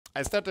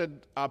I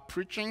started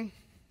preaching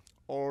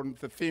on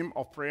the theme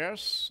of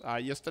prayers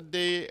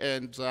yesterday,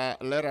 and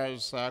let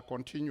us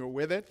continue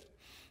with it.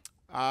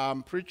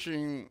 I'm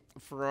preaching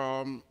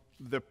from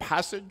the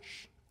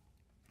passage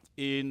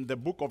in the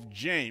book of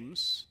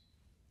James,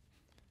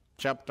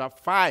 chapter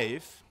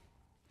 5,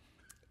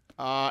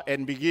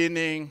 and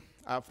beginning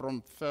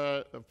from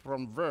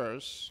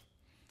verse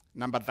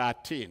number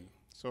 13.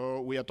 So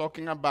we are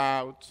talking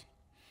about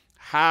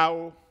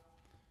how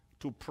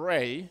to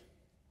pray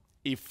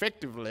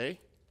effectively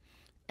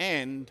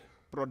and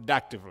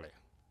productively.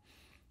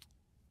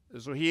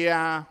 So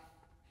here,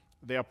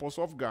 the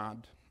apostle of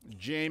God,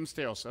 James,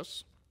 tells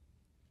us,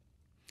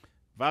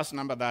 verse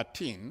number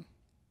 13,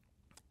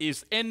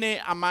 is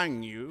any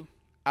among you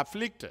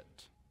afflicted?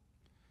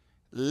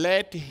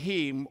 Let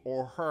him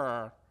or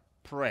her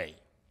pray.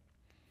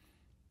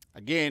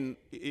 Again,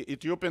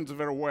 it opens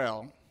very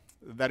well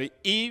that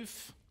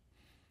if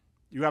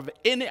you have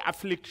any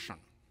affliction,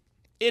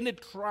 any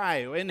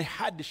trial, any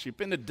hardship,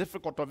 any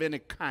difficulty of any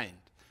kind,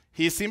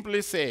 he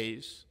simply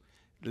says,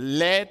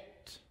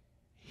 let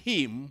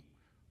him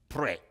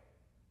pray.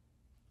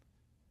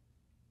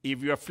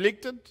 If you're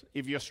afflicted,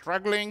 if you're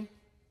struggling,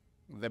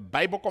 the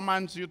Bible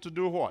commands you to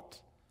do what?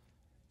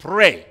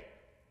 Pray.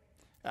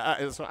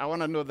 So I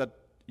want to know that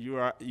you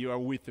are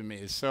with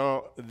me.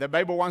 So the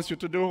Bible wants you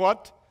to do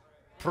what?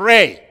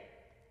 Pray.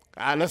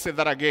 Let's say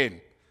that again.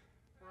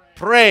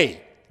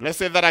 Pray. Let's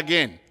say that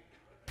again.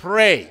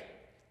 Pray.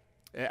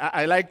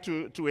 I like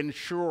to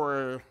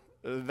ensure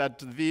that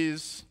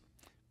these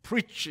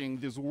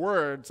these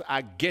words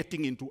are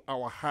getting into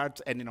our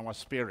hearts and in our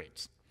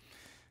spirits.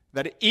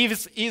 That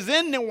if is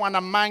anyone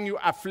among you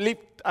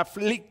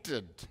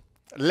afflicted,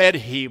 let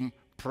him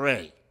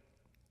pray.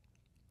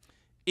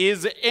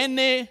 Is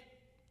any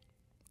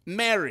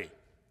merry,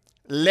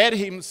 let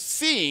him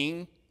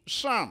sing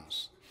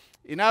psalms.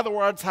 In other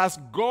words, has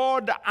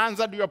God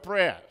answered your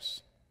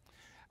prayers?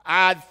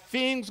 Are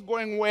things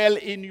going well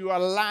in your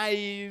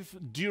life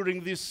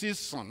during this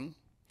season?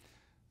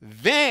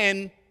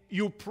 Then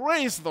you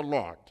praise the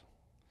Lord.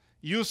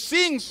 You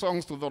sing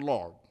songs to the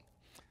Lord.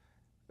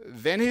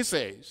 Then he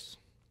says,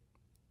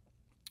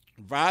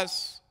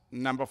 verse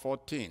number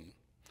 14,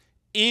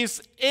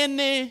 is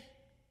any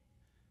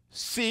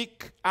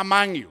sick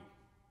among you?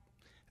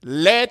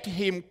 Let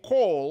him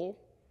call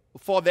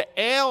for the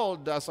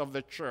elders of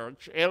the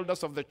church.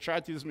 Elders of the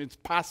church means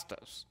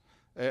pastors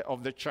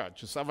of the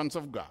church, servants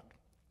of God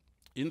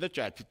in the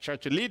church,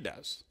 church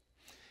leaders,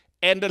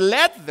 and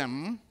let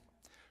them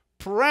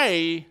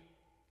pray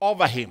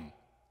over him.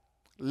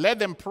 Let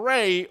them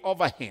pray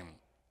over him.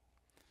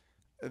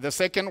 The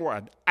second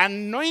word,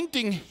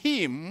 anointing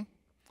him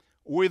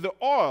with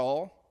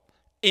oil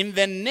in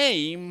the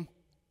name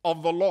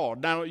of the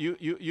Lord. Now,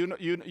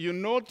 you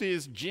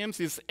notice James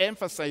is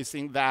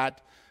emphasizing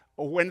that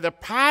when the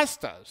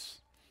pastors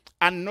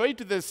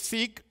anoint the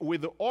sick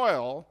with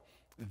oil,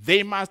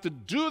 they must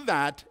do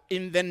that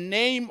in the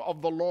name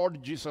of the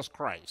Lord Jesus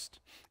Christ.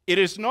 It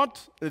is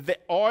not the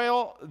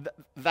oil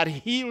that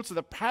heals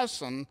the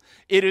person.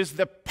 It is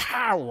the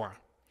power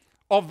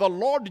of the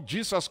Lord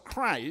Jesus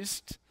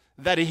Christ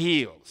that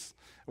heals.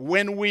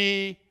 When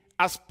we,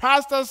 as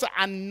pastors,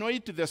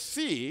 anoint the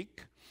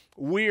sick,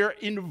 we're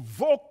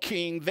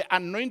invoking the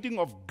anointing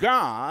of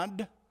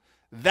God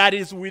that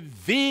is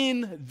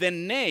within the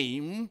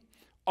name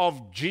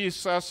of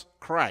Jesus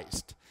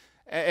Christ.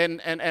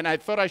 And I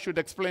thought I should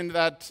explain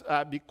that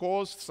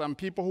because some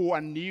people who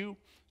are new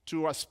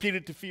to a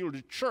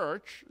spirit-filled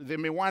church, they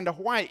may wonder,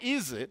 why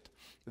is it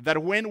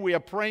that when we are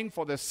praying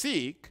for the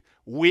sick,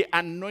 we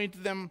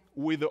anoint them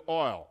with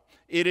oil?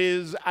 It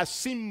is a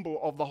symbol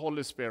of the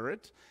Holy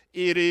Spirit.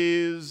 It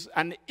is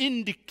an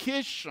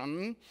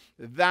indication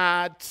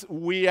that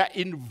we are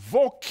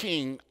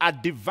invoking a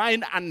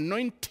divine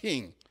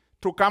anointing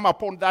to come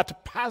upon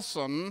that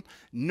person,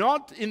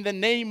 not in the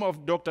name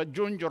of Dr.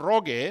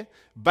 Njoroge,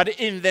 but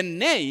in the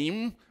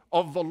name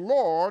of the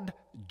Lord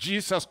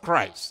Jesus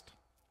Christ.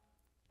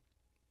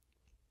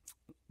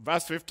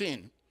 Verse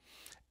 15,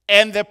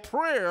 and the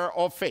prayer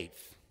of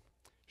faith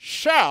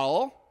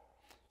shall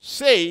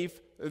save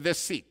the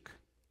sick.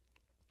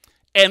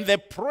 And the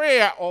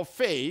prayer of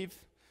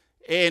faith,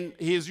 and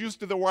he's used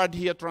the word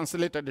here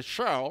translated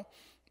shall,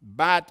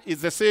 but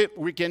it's the same,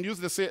 we can use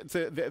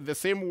the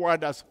same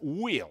word as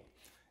will.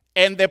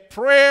 And the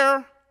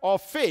prayer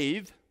of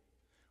faith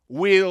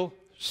will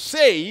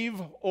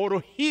save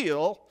or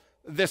heal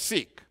the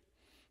sick.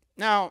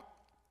 Now,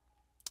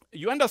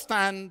 you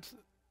understand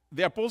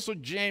the Apostle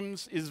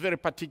James is very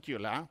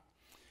particular.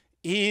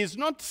 He's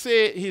not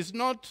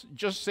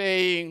just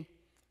saying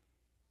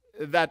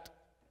that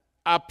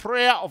a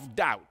prayer of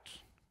doubt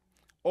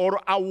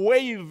or a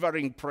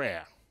wavering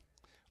prayer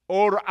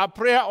or a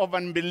prayer of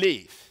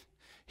unbelief.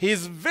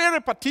 He's very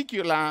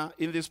particular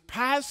in this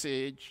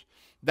passage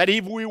that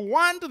if we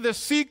want the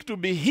sick to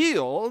be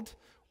healed,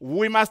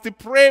 we must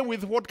pray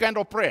with what kind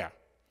of prayer?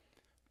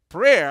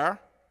 Prayer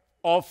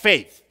of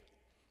faith.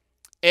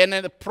 And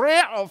the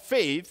prayer of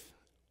faith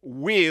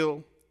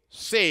will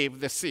save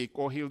the sick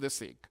or heal the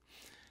sick.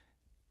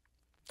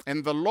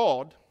 And the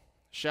Lord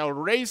shall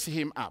raise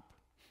him up.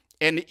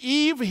 And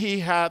if he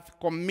hath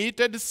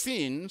committed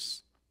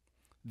sins,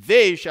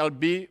 they shall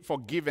be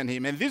forgiven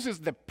him. And this is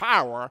the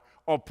power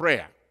of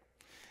prayer.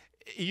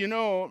 You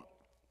know,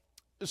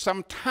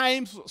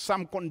 sometimes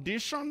some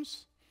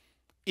conditions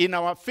in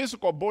our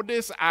physical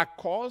bodies are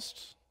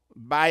caused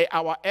by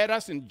our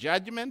errors in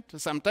judgment.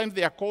 Sometimes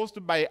they are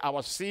caused by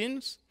our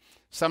sins.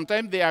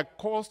 Sometimes they are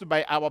caused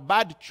by our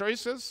bad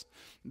choices.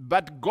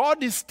 But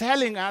God is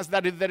telling us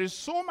that there is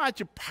so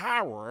much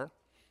power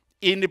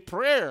in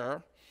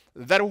prayer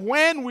that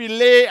when we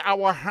lay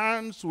our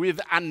hands with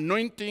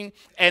anointing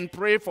and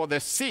pray for the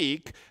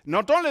sick,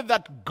 not only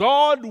that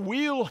God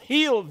will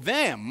heal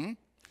them,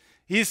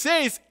 he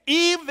says,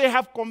 if they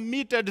have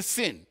committed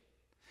sin,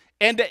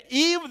 and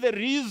if the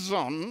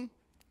reason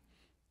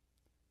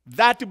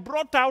that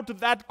brought out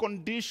that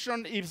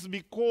condition is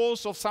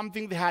because of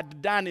something they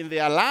had done in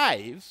their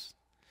lives,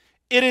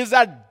 it is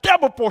a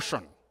double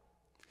portion.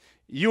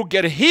 You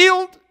get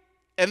healed,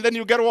 and then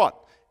you get what?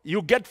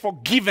 You get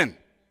forgiven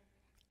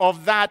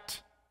of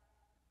that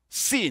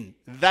sin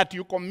that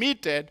you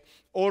committed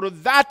or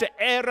that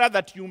error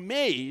that you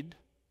made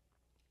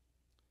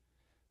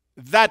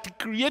that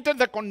created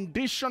the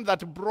condition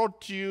that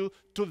brought you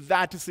to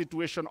that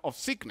situation of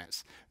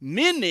sickness.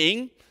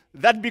 Meaning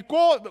that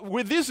because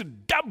with this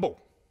double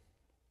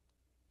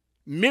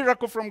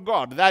miracle from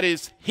God, that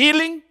is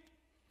healing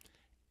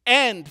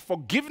and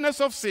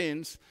forgiveness of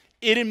sins,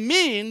 it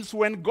means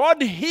when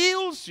God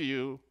heals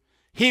you,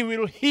 he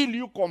will heal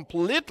you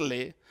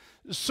completely,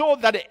 so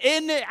that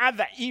any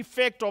other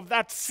effect of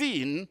that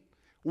sin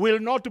will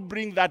not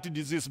bring that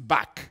disease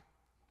back.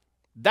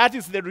 That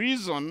is the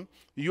reason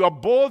you are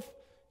both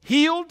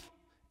healed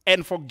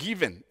and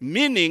forgiven,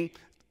 meaning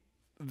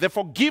the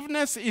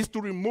forgiveness is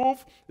to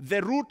remove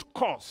the root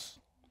cause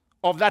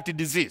of that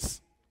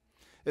disease.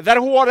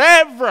 That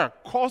whatever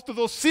caused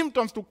those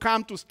symptoms to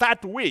come to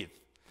start with,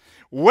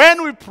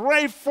 when we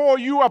pray for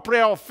you a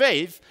prayer of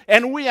faith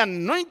and we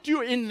anoint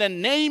you in the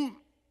name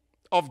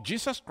of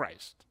Jesus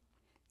Christ,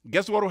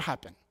 guess what will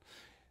happen?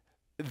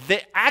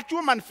 The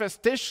actual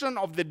manifestation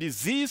of the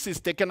disease is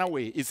taken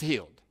away, is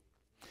healed.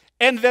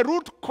 And the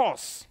root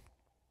cause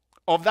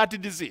of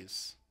that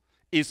disease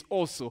is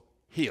also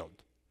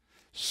healed,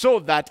 so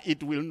that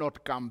it will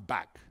not come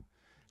back.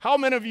 How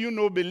many of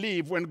you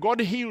believe when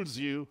God heals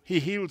you, he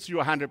heals you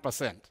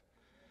 100%?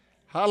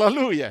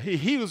 Hallelujah. He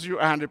heals you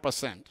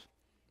 100%.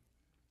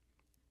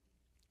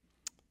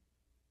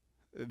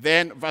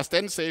 Then verse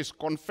 10 says,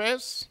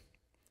 confess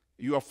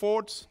your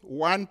faults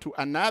one to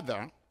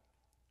another,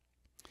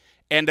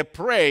 and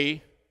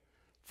pray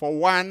for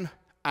one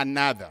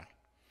another.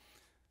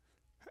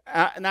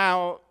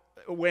 Now,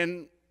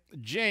 when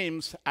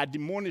James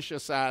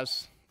admonishes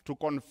us to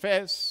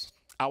confess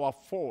our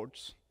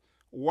faults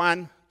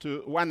one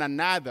to one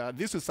another,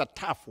 this is a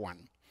tough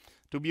one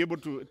to be able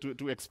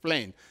to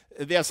explain.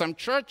 There are some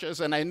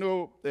churches, and I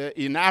know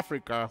in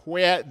Africa,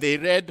 where they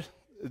read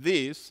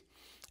this,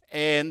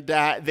 and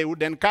they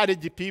would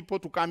encourage people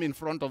to come in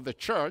front of the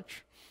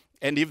church,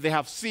 and if they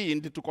have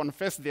sinned, to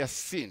confess their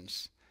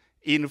sins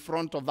in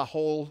front of the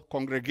whole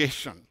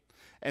congregation.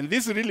 And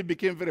this really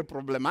became very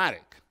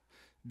problematic,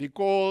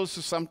 because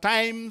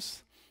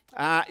sometimes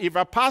if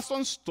a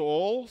person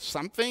stole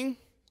something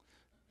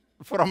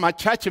from a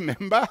church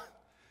member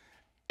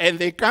and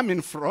they come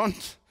in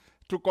front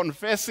to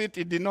confess it,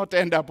 it did not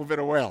end up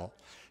very well.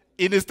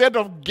 Instead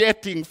of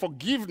getting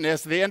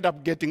forgiveness, they end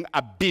up getting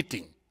a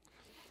beating.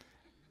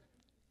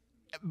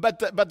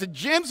 But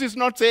James is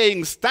not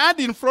saying stand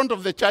in front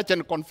of the church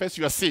and confess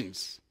your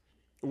sins,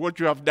 what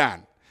you have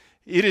done.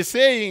 It is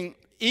saying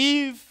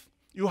if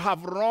you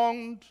have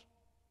wronged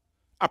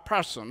a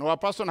person, or a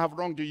person have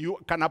wronged you, you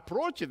can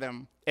approach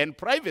them and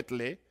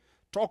privately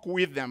talk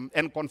with them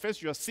and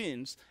confess your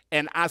sins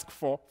and ask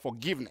for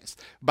forgiveness.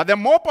 But the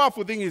more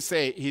powerful thing he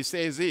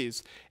says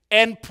is,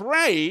 and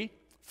pray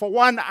for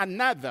one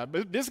another.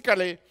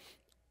 Basically,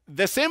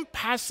 the same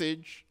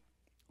passage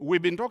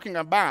we've been talking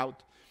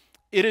about,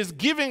 it is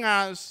giving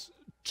us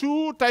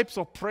two types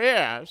of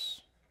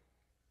prayers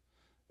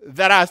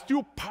that are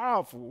still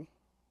powerful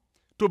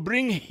to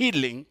bring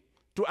healing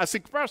to a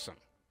sick person.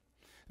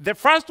 The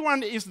first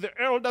one is the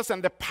elders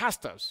and the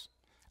pastors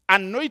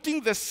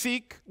anointing the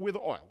sick with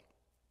oil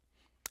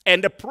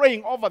and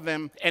praying over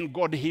them, and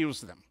God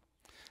heals them.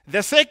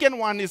 The second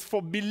one is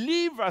for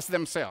believers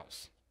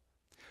themselves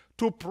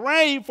to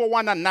pray for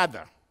one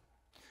another.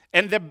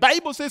 And the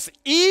Bible says,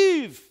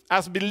 if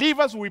as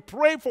believers we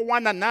pray for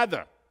one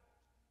another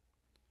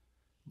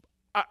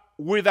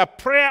with a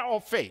prayer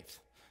of faith,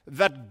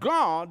 that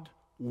God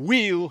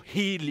will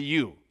heal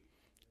you.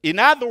 In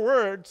other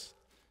words,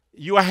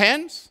 your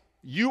hands,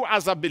 you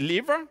as a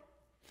believer,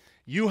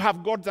 you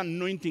have God's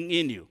anointing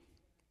in you.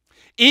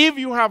 If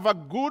you have a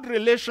good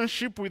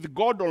relationship with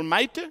God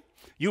Almighty,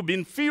 you've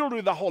been filled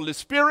with the Holy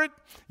Spirit,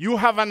 you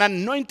have an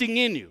anointing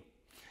in you.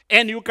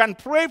 And you can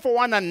pray for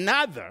one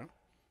another,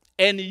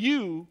 and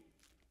you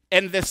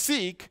and the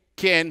sick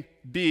can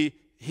be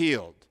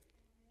healed.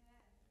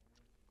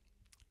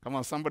 Come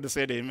on, somebody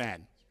said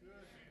amen.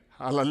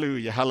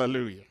 Hallelujah,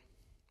 hallelujah.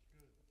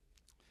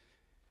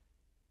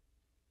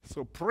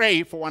 So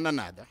pray for one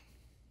another.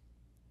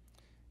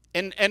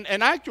 And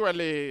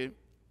actually,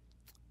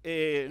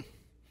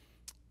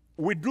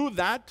 we do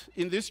that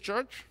in this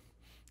church.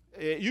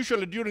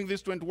 Usually during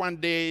these 21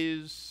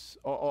 days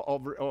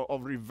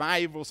of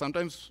revival,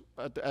 sometimes,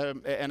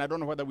 and I don't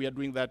know whether we are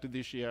doing that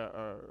this year,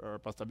 or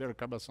Pastor Barry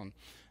Caberson,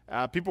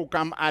 people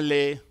come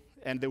early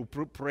and they will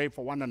pray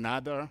for one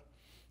another,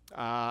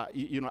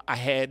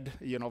 ahead,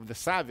 of the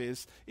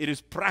service. It is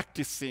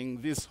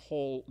practicing this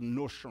whole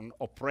notion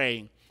of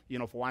praying,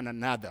 for one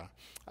another.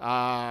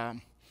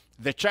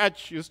 The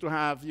church used to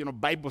have,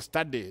 Bible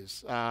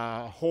studies,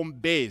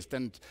 home-based,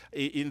 and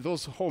in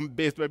those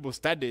home-based Bible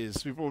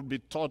studies, people would be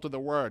taught the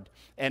word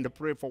and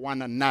pray for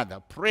one another,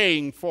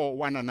 praying for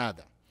one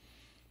another.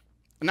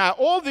 Now,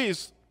 all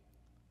this,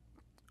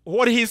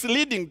 what he's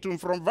leading to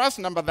from verse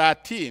number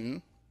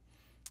 13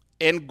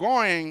 and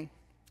going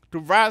to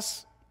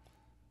verse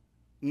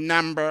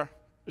number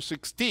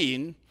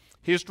 16,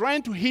 he's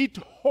trying to hit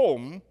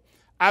home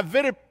a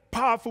very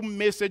powerful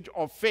message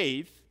of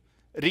faith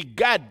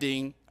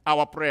regarding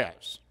our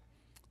prayers.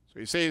 So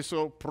he says,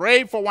 so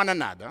pray for one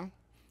another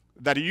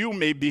that you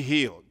may be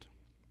healed.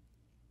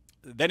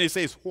 Then he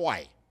says,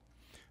 why?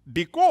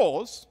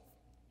 Because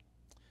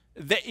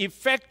the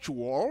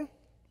effectual,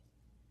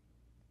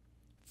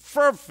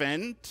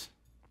 fervent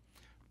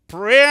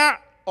prayer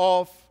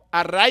of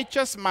a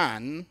righteous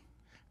man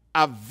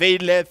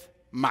availeth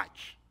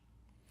much.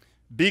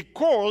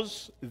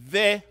 Because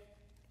the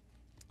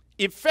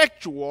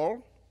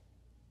effectual,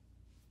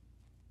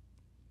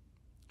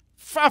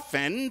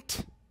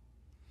 fervent,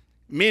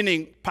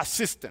 meaning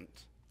persistent,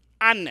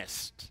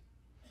 earnest,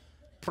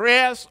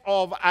 prayers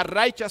of a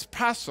righteous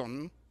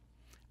person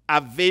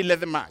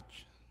availeth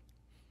much.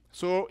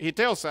 So he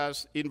tells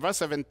us in verse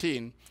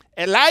 17,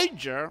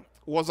 Elijah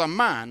was a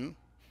man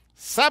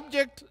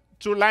subject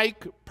to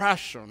like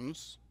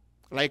passions,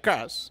 like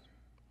us,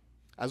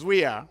 as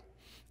we are,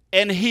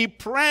 and he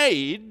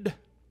prayed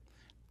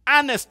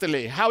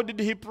earnestly. How did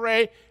he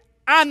pray?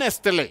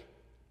 Earnestly,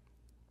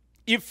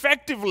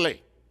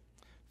 effectively,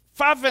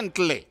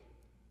 fervently,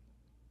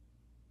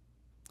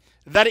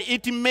 that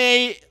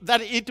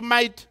it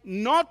might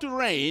not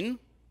rain,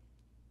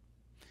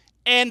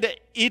 and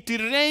it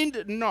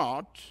rained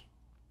not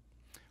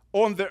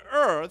on the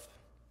earth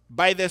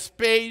by the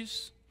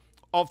space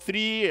of 3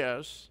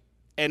 years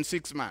and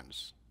 6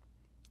 months.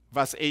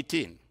 Verse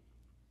 18.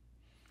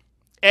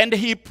 And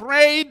he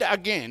prayed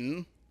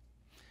again,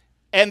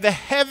 and the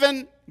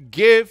heaven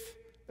gave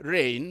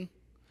rain,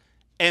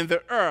 and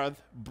the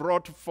earth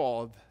brought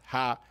forth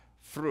her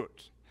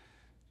fruit.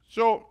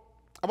 So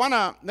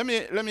let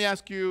me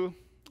ask you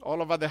all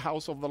over the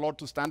house of the Lord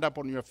to stand up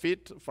on your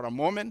feet for a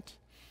moment.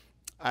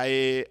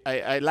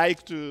 I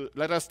like to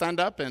let us stand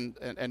up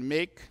and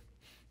make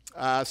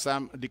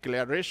some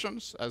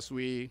declarations as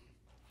we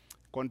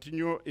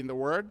continue in the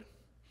word.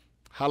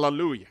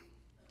 Hallelujah.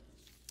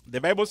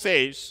 The Bible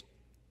says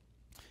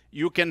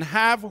you can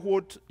have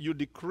what you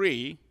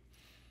decree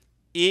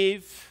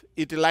if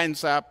it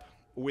lines up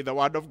with the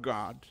word of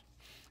God.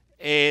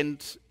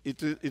 And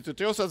it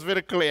tells us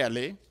very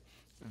clearly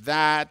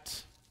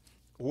that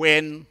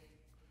when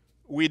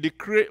we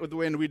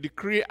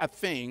decree a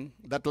thing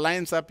that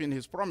lines up in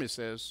his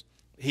promises,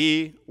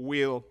 he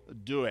will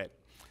do it.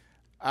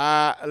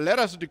 Let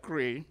us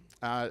decree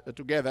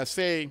together.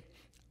 Say,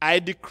 I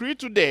decree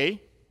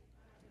today,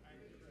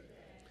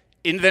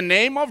 in the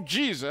name of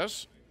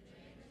Jesus,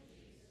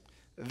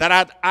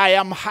 that I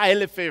am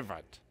highly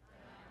favored.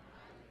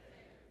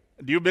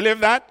 Do you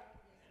believe that?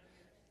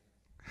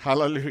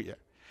 Hallelujah.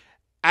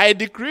 I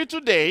decree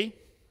today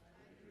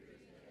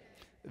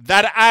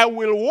that I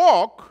will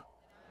walk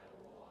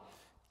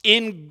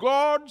in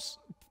God's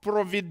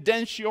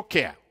providential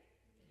care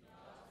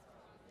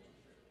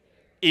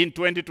in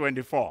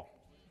 2024.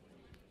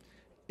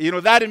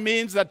 That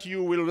means that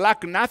you will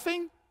lack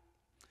nothing,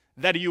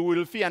 that you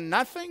will fear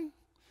nothing,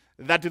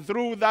 that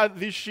through that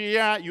this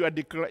year you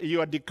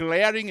are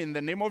declaring in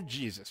the name of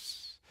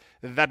Jesus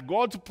that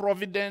God's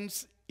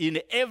providence in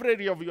every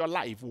area of your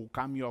life will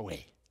come your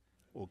way.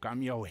 Will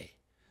come your way.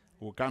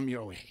 Will come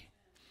your way.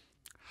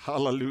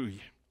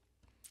 Hallelujah.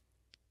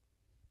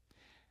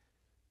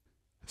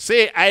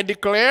 Say, I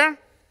declare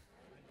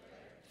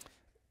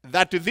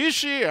that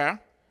this year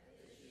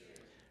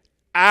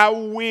I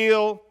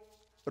will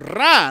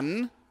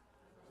run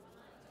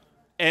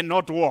and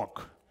not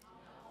walk.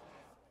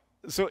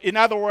 So in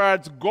other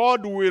words,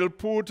 God will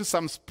put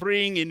some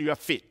spring in your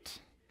feet.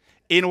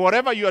 In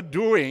whatever you are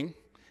doing,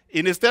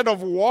 instead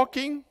of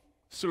walking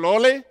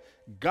slowly,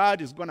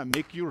 God is going to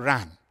make you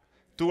run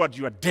towards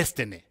your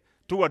destiny,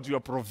 towards your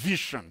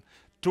provision,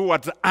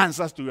 towards the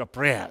answers to your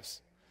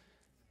prayers.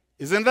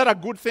 Isn't that a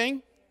good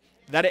thing?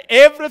 That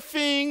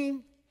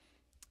everything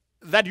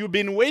that you've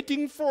been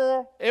waiting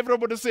for,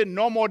 everybody say,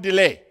 no more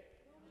delay.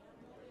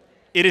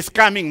 It is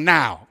coming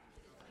now.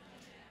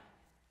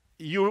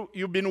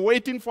 You've been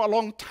waiting for a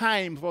long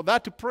time for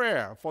that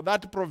prayer, for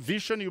that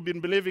provision you've been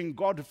believing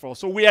God for.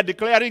 So we are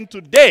declaring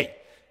today,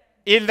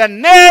 in the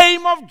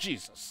name of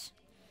Jesus,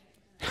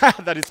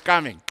 that is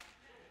coming.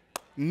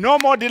 No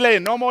more delay,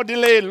 no more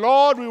delay.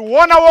 Lord, we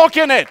want to walk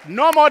in it.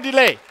 No more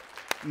delay.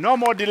 No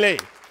more delay.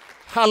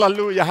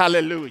 Hallelujah,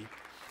 hallelujah.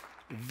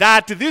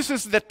 That this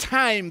is the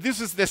time, this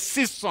is the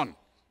season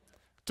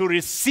to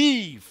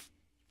receive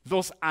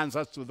those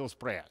answers to those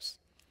prayers.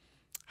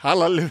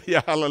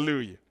 Hallelujah,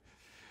 hallelujah.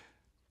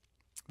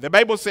 The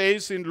Bible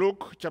says in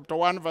Luke chapter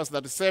 1, verse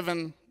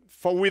 37,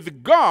 for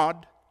with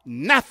God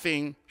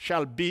nothing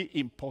shall be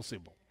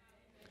impossible.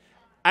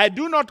 I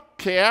do not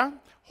care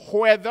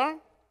whether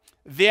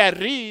there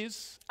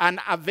is an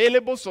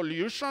available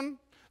solution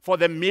for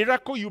the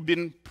miracle you've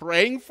been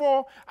praying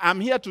for.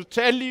 I'm here to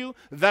tell you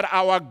that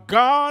our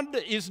God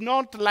is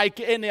not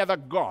like any other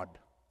God.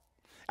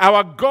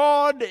 Our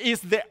God is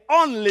the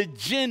only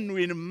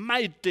genuine,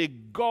 mighty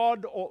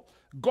God, or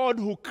God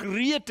who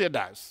created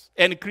us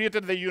and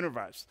created the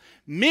universe.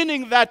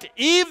 Meaning that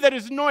if there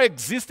is no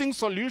existing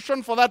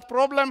solution for that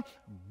problem,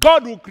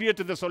 God will create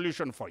the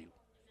solution for you.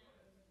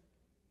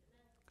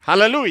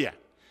 Hallelujah.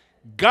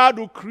 God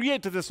will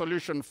create the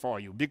solution for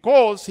you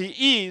because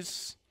he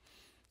is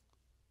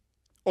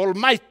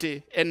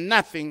almighty and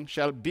nothing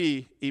shall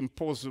be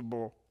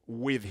impossible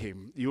with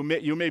him. You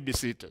may be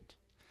seated.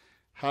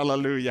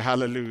 Hallelujah,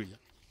 hallelujah.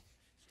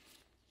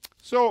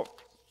 So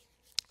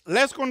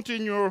let's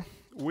continue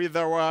with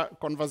our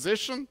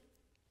conversation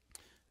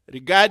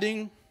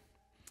regarding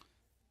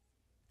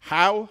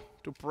how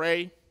to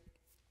pray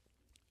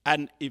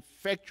an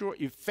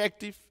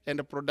effective, and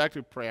a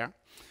productive prayer.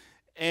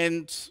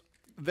 And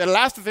the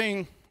last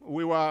thing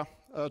we were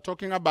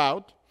talking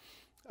about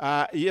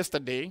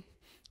yesterday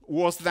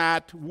was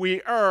that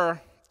we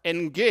are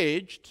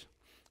engaged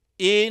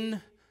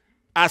in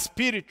a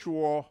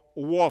spiritual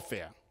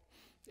warfare.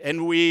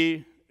 And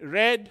we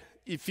read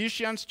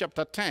Ephesians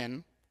chapter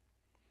 10,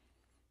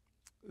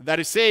 that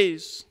it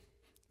says,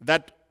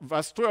 that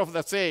verse 12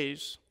 that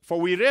says, for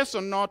we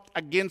wrestle not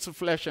against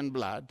flesh and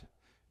blood,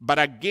 but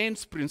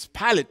against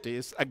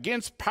principalities,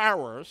 against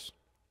powers,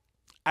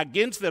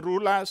 against the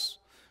rulers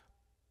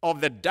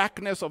of the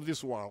darkness of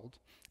this world,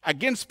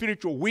 against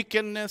spiritual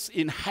wickedness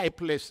in high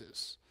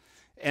places.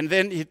 And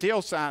then he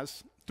tells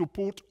us to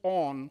put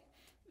on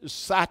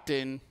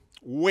certain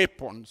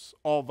weapons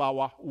of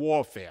our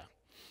warfare.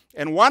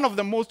 And one of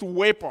the most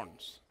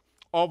weapons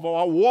of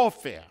our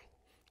warfare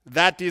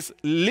that is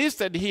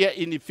listed here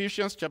in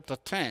Ephesians chapter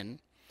 10,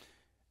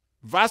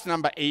 verse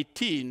number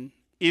 18,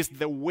 is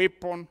the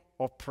weapon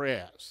of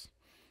prayers.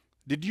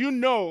 Did you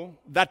know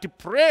that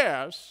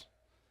prayers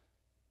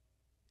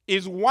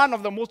is one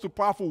of the most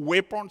powerful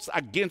weapons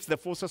against the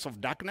forces of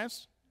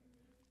darkness?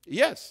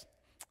 Yes.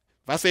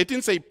 Verse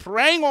 18 says,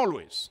 praying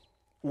always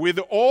with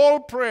all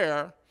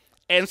prayer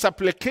and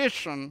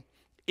supplication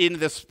in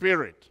the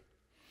Spirit.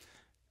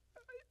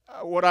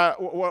 What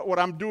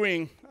I'm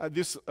doing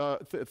these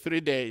 3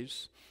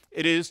 days,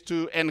 it is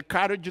to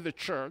encourage the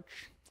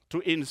church, to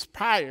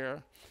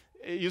inspire.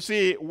 You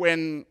see,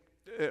 when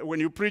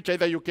you preach,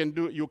 either you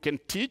can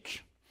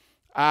teach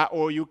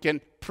or you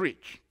can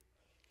preach.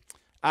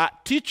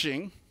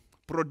 Teaching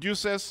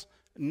produces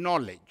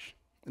knowledge.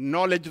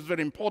 Knowledge is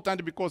very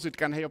important because it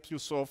can help you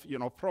solve,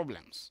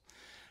 problems.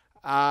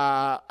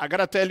 I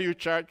gotta tell you,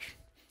 church,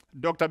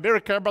 Dr. Barry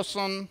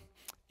Kerberson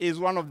is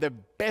one of the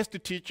best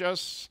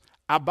teachers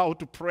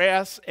about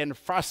prayers and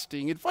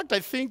fasting. In fact, I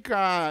think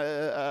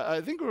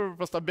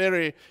Pastor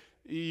Barry,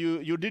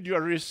 you did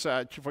your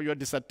research for your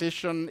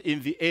dissertation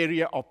in the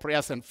area of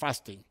prayers and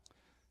fasting.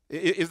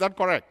 Is that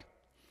correct?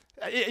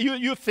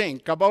 You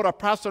think about a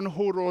person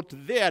who wrote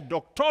their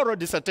doctoral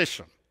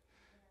dissertation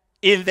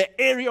in the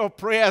area of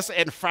prayers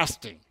and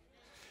fasting.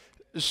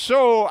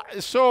 So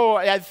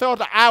I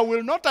thought I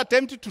will not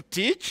attempt to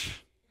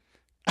teach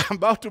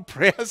about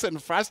prayers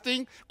and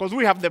fasting because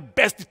we have the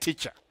best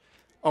teacher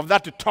of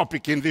that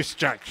topic in this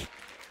church.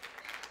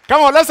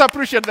 Come on, let's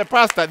appreciate the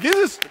pastor. This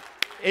is,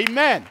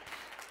 amen.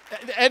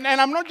 And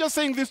I'm not just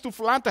saying this to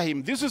flatter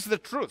him. This is the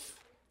truth.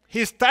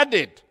 He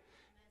studied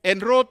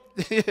and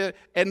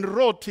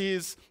wrote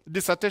his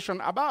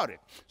dissertation about it.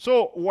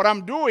 So what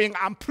I'm doing,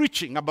 I'm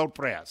preaching about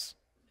prayers.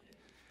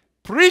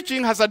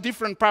 Preaching has a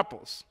different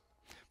purpose.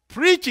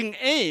 Preaching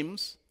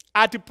aims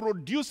at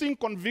producing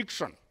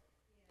conviction.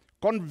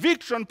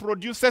 Conviction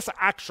produces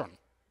action.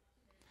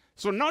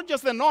 So not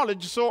just the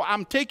knowledge, so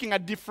I'm taking a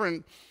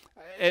different,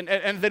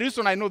 and the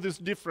reason I know this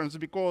difference,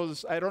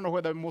 because I don't know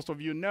whether most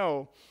of you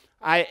know,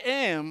 I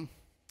am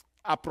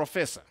a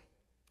professor.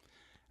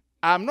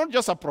 I'm not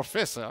just a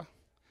professor,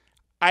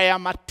 I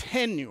am a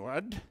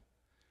tenured,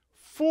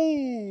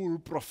 full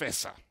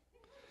professor.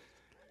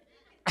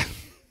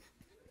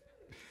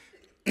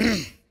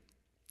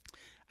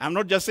 I'm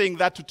not just saying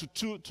that to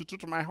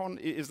toot my horn.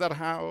 Is that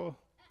how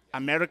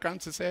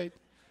Americans say it?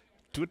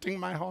 Tooting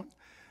my horn?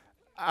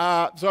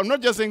 So I'm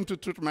not just saying to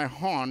toot my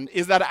horn.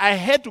 Is that I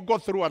had to go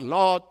through a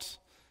lot.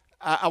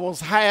 I was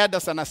hired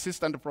as an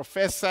assistant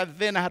professor.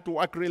 Then I had to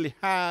work really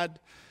hard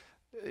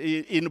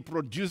in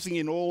producing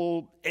in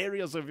all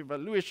areas of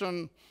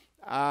evaluation.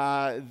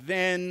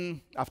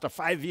 Then after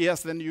 5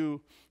 years, then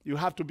you You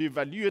have to be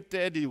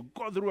evaluated. You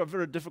go through a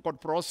very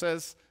difficult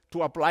process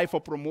to apply for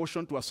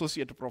promotion to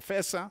associate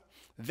professor.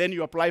 Then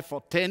you apply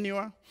for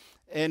tenure.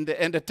 And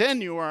the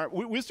tenure,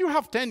 we still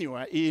have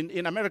tenure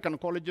in American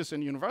colleges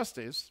and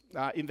universities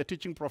in the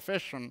teaching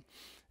profession.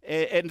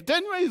 And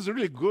tenure is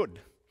really good.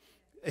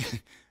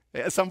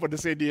 Somebody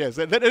said yes.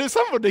 There is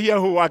somebody here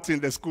who works in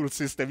the school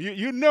system.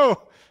 You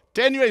know,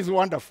 tenure is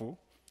wonderful.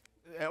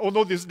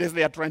 Although these days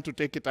they are trying to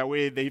take it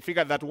away, they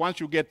figure that once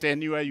you get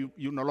tenure,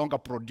 you no longer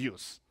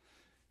produce.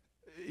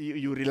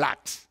 You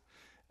relax.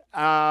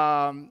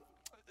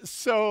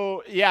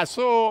 So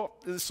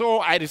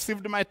I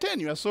received my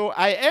tenure. So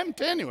I am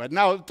tenured.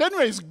 Now,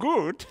 tenure is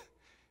good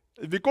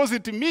because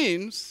it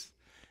means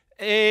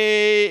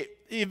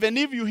even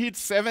if you hit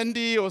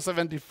 70 or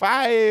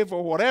 75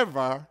 or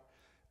whatever,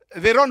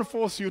 they don't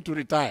force you to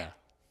retire.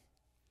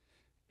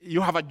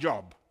 You have a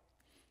job.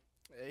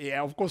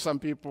 Yeah, of course, some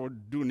people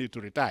do need to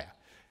retire.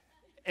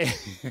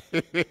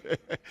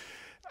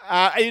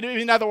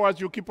 In other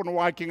words, you keep on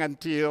working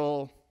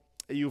until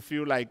you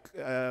feel like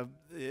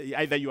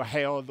either you are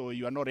held or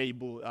you are not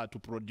able to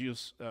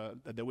produce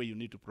the way you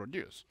need to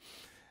produce.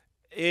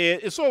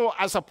 So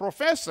as a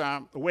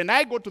professor, when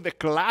I go to the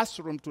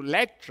classroom to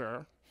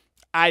lecture,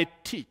 I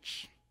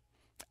teach.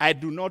 I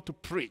do not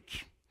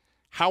preach.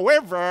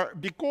 However,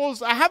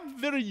 because I have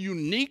very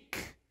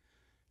unique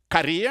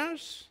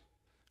careers,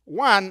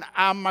 one,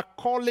 I'm a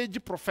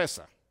college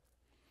professor,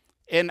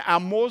 and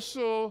I'm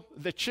also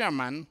the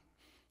chairman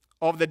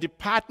of the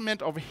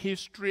Department of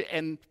History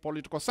and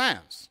Political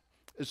Science.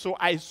 So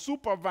I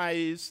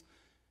supervise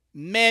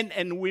men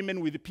and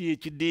women with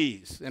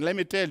PhDs. And let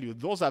me tell you,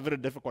 those are very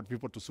difficult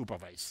people to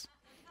supervise.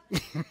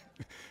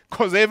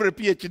 Because every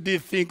PhD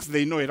thinks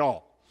they know it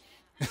all.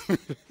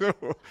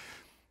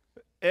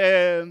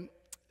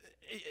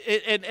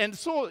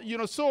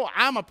 So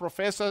I'm a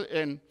professor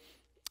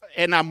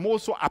and I'm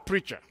also a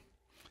preacher.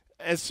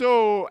 And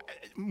so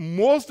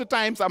most of the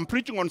times I'm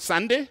preaching on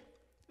Sunday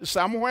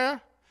somewhere,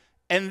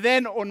 and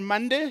then on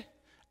Monday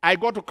I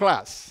go to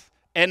class,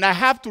 and I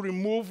have to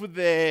remove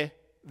the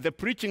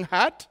preaching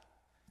hat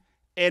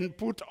and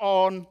put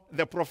on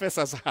the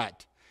professor's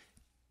hat.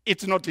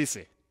 It's not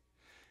easy.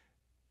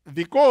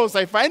 Because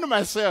I find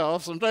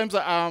myself, sometimes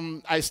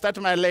I start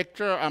my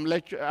lecture, I'm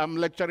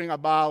lecturing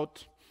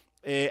about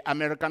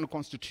American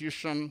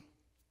Constitution,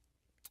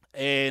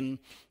 and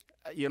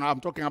I'm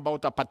talking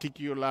about a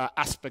particular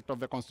aspect of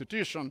the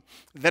Constitution.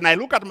 Then I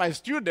look at my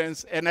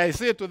students and I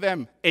say to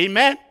them,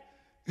 amen.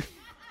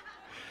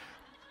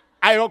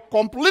 I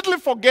completely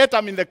forget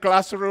I'm in the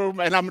classroom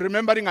and I'm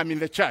remembering I'm in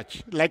the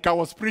church, like I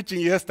was preaching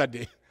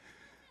yesterday.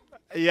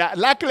 Yeah,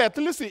 luckily, at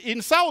least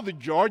in South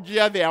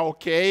Georgia, they are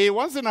okay.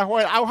 Once in a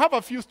while, I'll have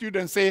a few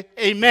students say,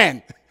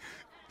 amen.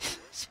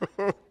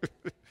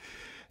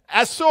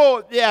 I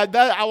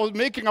was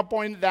making a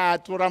point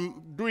that what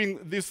I'm doing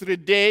these 3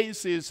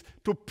 days is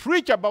to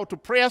preach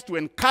about prayers, to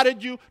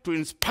encourage you, to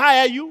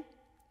inspire you,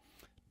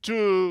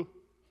 to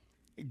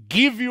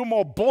give you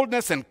more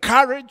boldness and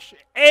courage,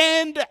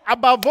 and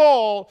above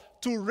all,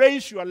 to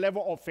raise your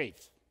level of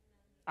faith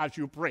as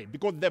you pray.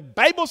 Because the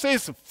Bible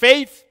says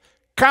faith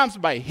comes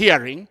by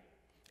hearing,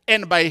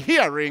 and by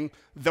hearing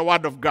the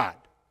word of God.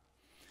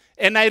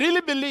 And I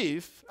really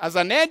believe, as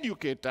an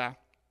educator,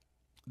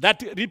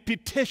 that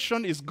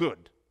repetition is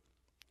good.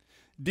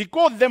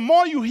 Because the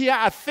more you hear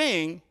a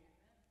thing,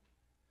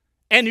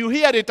 and you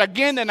hear it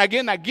again and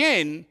again and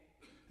again,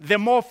 the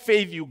more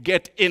faith you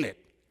get in it.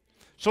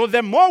 So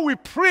the more we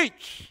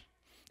preach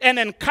and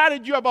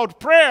encourage you about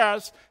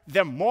prayers,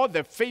 the more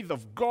the faith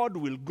of God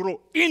will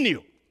grow in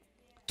you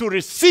to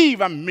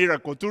receive a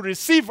miracle, to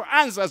receive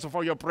answers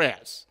for your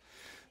prayers.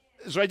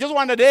 So I just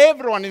wanted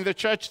everyone in the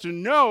church to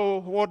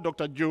know what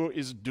Dr. Joe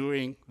is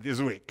doing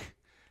this week.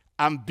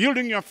 I'm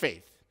building your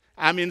faith.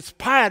 I'm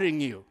inspiring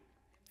you.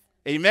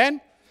 Amen?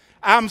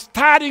 I'm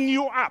starting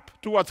you up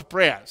towards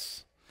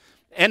prayers.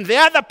 And the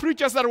other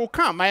preachers that will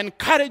come, I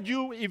encourage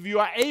you, if you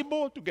are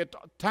able to get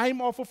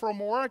time off from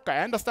work.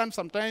 I understand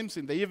sometimes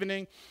in the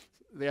evening,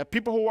 there are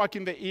people who work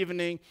in the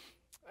evening.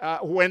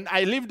 When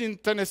I lived in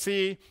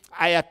Tennessee,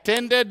 I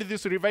attended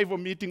this revival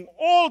meeting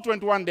all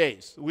 21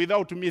 days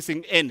without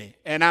missing any.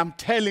 And I'm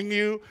telling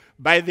you,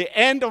 by the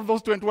end of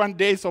those 21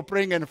 days of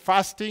praying and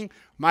fasting,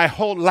 my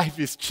whole life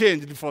is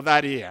changed for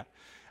that year.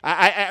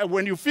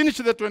 When you finish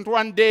the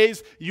 21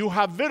 days, you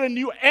have very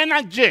new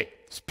energy,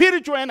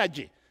 spiritual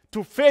energy,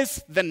 to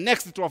face the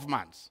next 12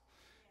 months.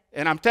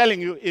 And I'm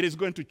telling you, it is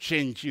going to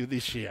change you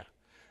this year.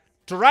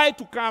 Try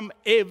to come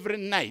every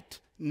night,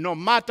 no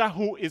matter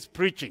who is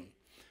preaching.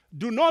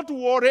 Do not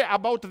worry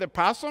about the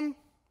person.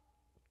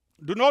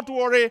 Do not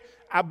worry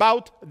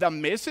about the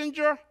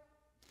messenger.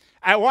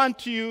 I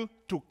want you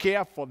to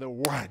care for the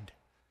word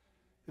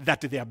that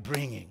they are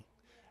bringing.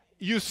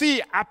 You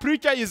see, a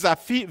preacher is a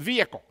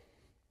vehicle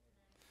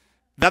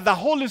that the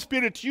Holy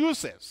Spirit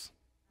uses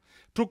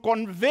to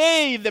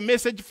convey the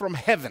message from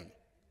heaven.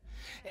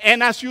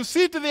 And as you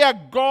sit there,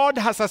 God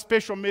has a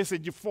special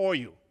message for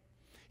you.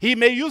 He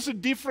may use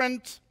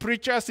different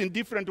preachers in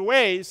different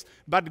ways,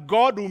 but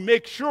God will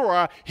make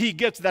sure he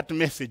gets that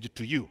message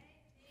to you.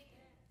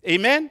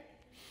 Amen?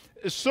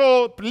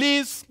 So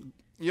please,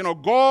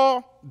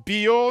 go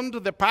beyond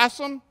the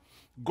person,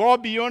 go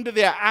beyond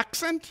their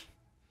accent.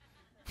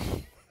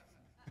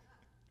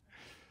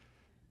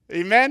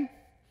 Amen?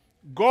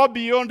 Go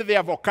beyond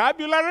their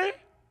vocabulary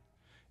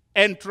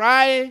and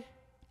try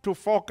to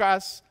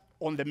focus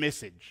on the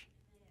message,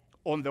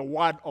 on the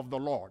word of the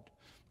Lord.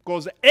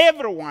 Because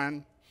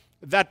everyone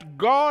that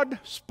God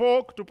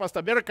spoke to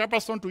Pastor Barry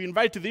Capperson to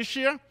invite this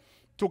year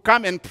to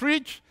come and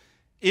preach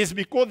is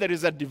because there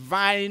is a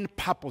divine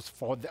purpose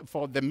for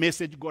the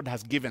message God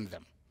has given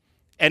them.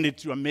 And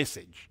it's your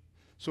message.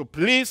 So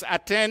please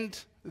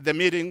attend the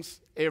meetings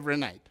every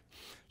night.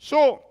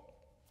 So,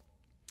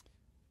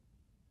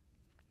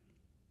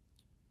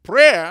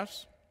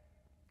 prayers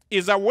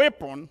is a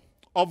weapon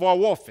of our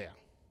warfare.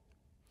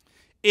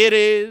 It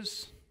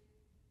is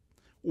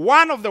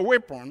one of the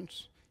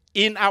weapons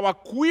in our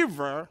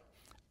quiver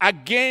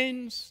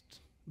against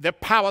the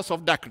powers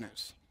of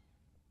darkness,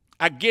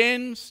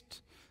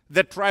 against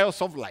the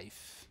trials of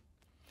life.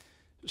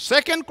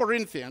 2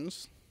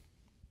 Corinthians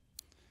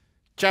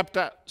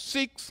chapter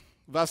 6,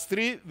 verse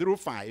 3 through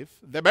 5,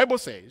 the Bible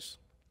says,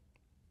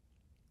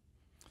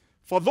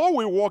 "For though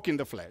we walk in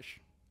the flesh,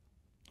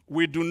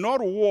 we do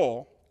not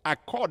war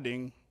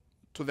according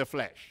to the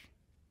flesh."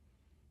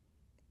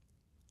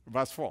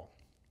 Verse 4.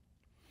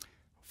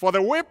 "For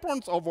the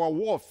weapons of our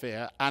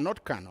warfare are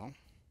not carnal,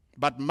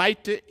 but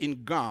mighty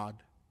in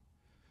God,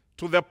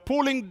 to the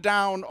pulling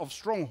down of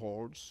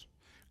strongholds,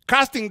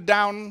 casting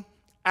down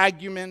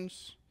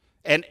arguments,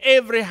 and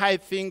every high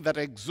thing that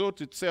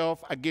exalts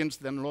itself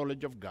against the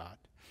knowledge of God,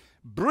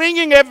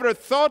 bringing every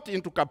thought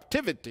into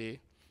captivity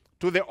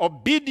to the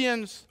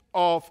obedience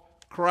of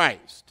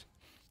Christ."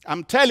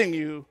 I'm telling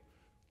you,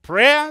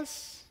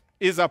 prayers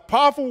is a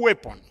powerful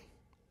weapon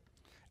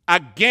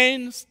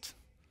against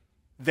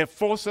the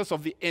forces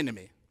of the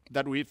enemy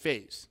that we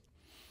face.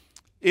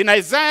 In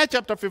Isaiah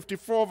chapter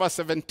 54, verse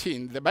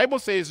 17, the Bible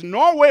says,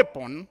 "No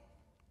weapon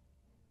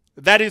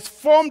that is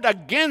formed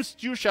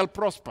against you shall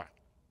prosper,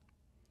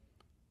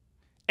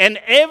 and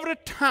every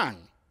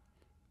tongue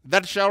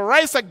that shall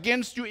rise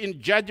against you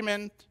in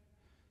judgment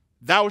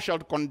thou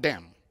shalt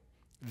condemn.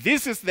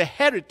 This is the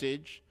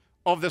heritage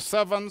of the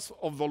servants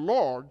of the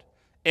Lord,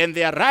 and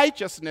their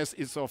righteousness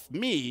is of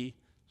me,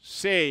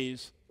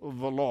 says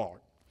the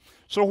Lord."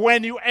 So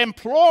when you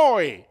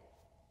employ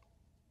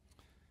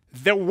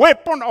the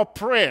weapon of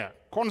prayer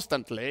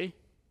constantly,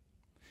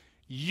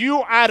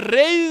 you are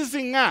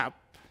raising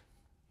up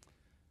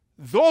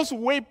those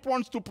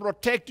weapons to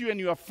protect you and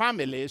your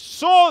family,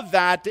 so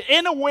that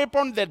any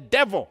weapon the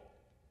devil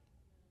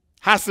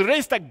has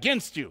raised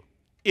against you,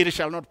 it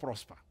shall not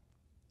prosper.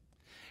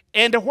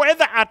 And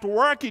whether at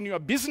work, in your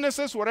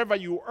businesses, wherever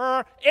you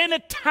are, any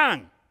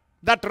tongue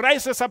that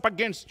rises up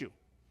against you,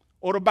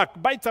 or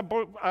backbites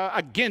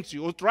against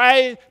you, or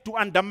try to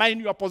undermine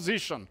your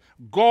position,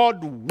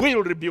 God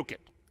will rebuke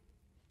it.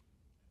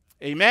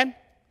 Amen?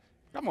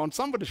 Come on,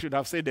 somebody should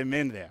have said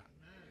amen there.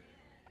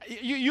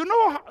 You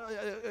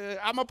know,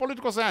 I'm a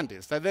political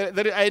scientist.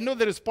 I know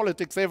there is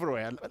politics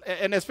everywhere,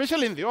 and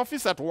especially in the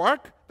office, at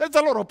work, there's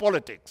a lot of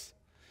politics.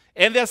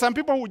 And there are some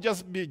people who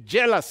just be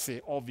jealous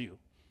of you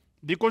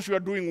because you are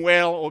doing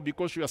well or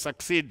because you are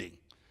succeeding.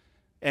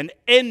 And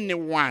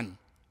anyone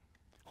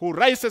who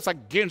rises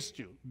against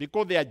you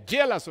because they are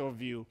jealous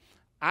of you,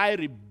 I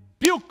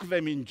rebuke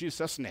them in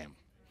Jesus' name.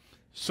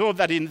 So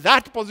that in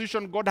that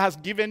position God has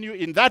given you,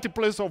 in that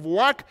place of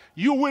work,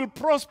 you will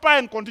prosper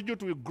and continue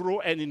to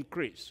grow and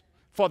increase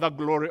for the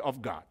glory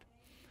of God.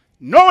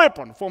 No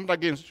weapon formed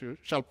against you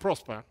shall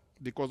prosper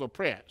because of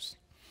prayers.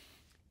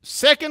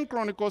 2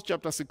 Chronicles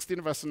chapter 16,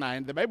 verse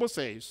 9, the Bible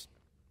says,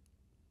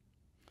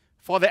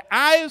 "For the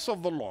eyes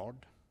of the Lord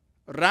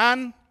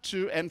run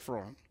to and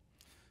fro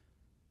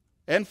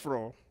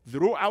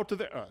throughout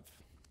the earth,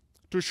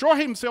 to show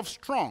himself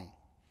strong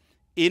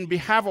in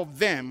behalf of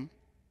them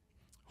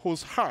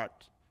whose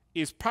heart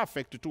is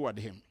perfect toward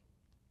him."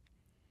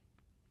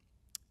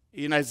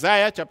 In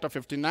Isaiah chapter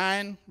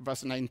 59,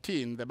 verse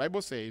 19, the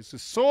Bible says,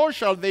 "So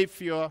shall they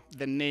fear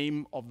the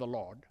name of the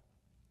Lord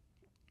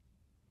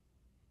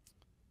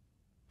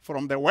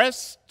from the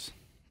west,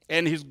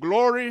 and his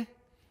glory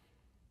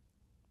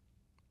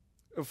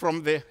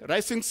from the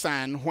rising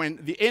sun.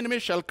 When the enemy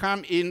shall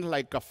come in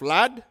like a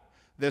flood,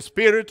 the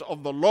Spirit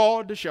of the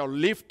Lord shall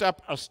lift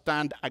up a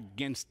stand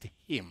against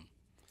him."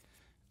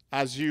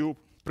 As you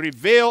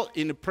prevail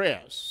in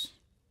prayers,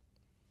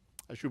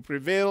 the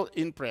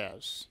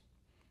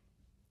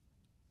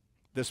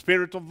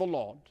Spirit of the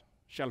Lord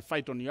shall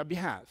fight on your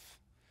behalf,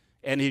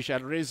 and he shall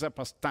raise up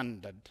a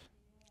standard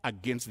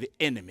against the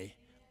enemy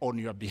on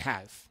your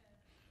behalf.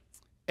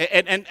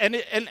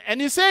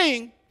 And he's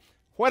saying,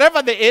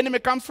 wherever the enemy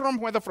comes from,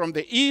 whether from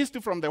the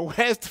east, from the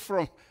west,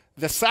 from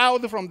the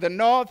south, from the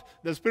north,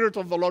 the Spirit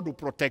of the Lord will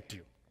protect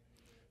you.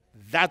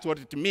 That's what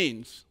it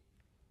means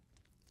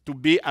to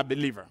be a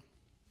believer.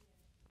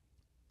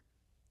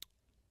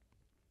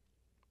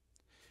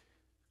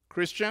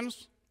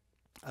 Christians,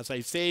 as I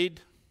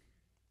said,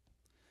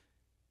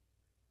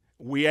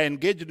 We are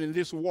engaged in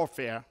this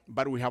warfare,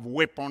 but we have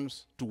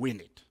weapons to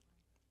win it.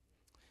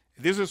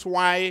 This is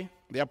why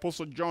the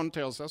Apostle John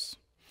tells us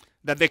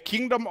that the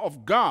kingdom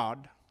of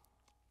God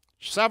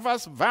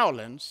suffers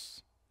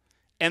violence,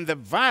 and the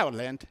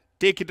violent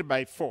take it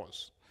by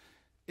force.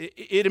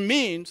 It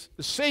means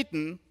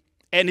Satan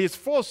and his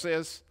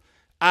forces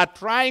are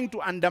trying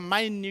to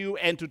undermine you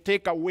and to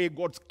take away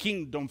God's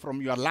kingdom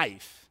from your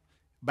life.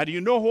 But you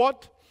know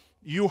what?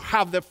 You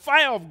have the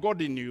fire of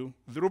God in you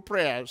through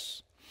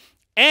prayers,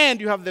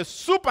 and you have the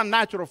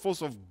supernatural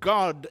force of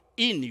God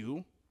in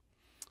you,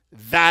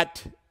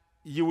 that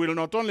you will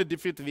not only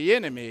defeat the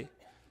enemy,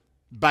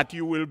 but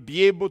you will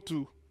be able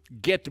to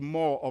get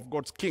more of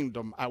God's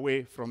kingdom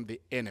away from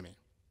the enemy.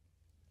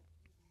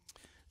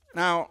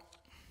 Now,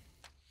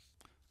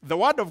 the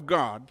word of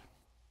God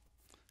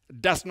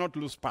does not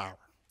lose power.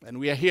 And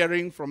we are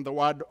hearing from the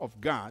word of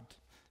God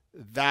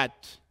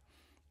that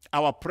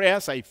our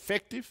prayers are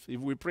effective. If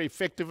we pray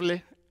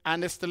effectively,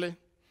 honestly,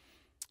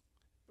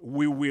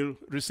 we will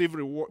receive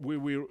reward. We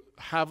will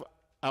have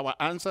our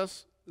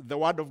answers. The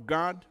word of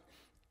God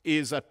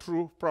is a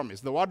true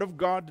promise. The word of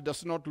God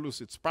does not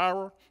lose its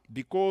power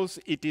because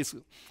it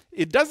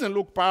doesn't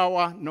lose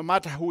power no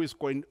matter who is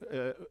going,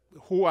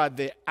 who are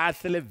the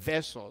earthly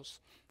vessels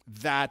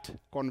that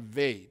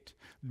convey it.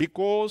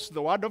 Because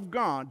the word of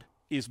God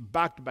is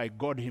backed by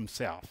God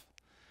himself.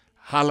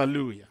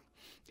 Hallelujah.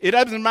 It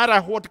doesn't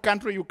matter what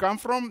country you come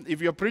from. If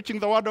you're preaching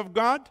the word of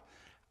God,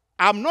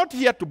 I'm not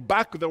here to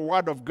back the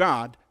word of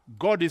God.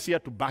 God is here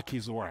to back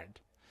his word.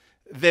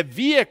 The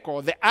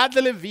vehicle, the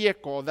earthly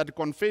vehicle that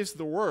conveys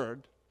the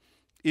word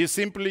is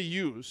simply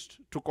used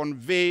to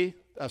convey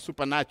a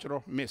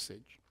supernatural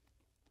message.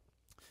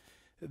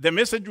 The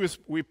message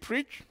we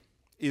preach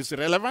is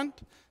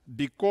relevant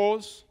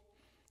because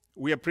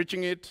we are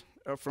preaching it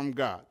from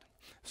God.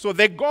 So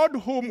the God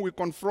whom we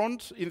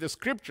confront in the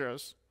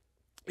scriptures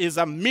is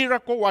a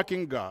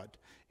miracle-working God.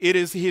 It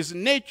is his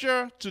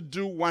nature to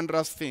do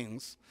wondrous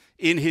things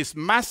in his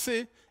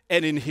mercy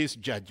and in his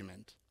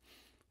judgment.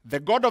 The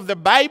God of the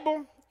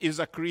Bible is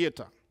a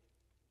creator.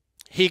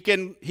 He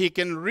can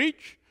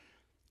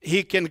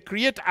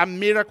create a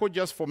miracle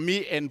just for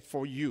me and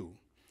for you,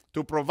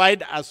 to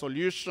provide a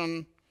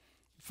solution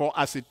for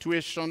a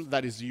situation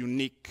that is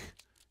unique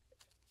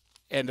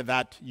and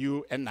that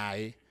you and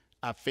I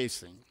are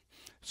facing.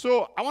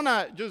 So I want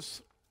to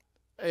just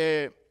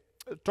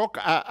talk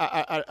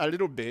a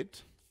little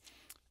bit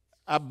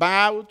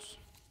about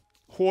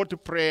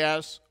what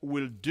prayers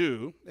will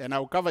do, and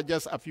I'll cover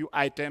just a few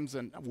items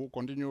and we'll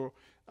continue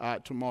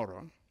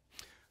tomorrow.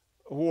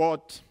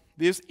 What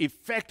these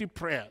effective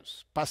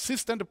prayers,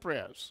 persistent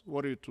prayers,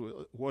 what it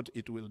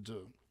will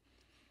do.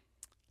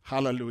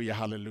 Hallelujah,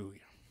 hallelujah.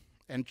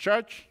 And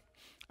church,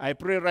 I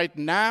pray right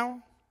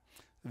now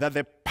that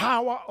the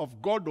power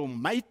of God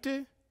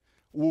Almighty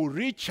will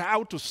reach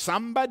out to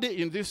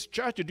somebody in this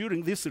church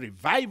during this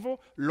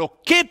revival,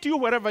 locate you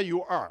wherever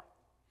you are,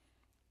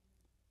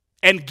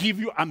 and give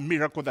you a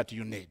miracle that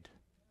you need.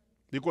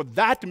 Because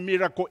that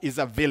miracle is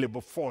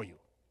available for you,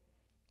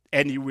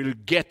 and you will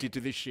get it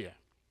this year.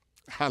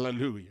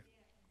 Hallelujah.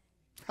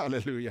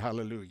 Hallelujah,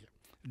 hallelujah.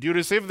 Do you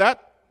receive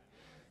that?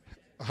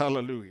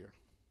 Hallelujah.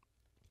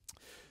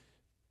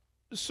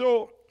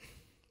 So,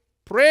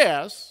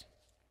 prayers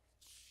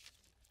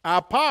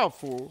are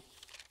powerful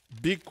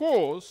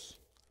because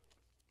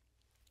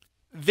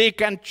they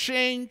can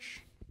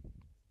change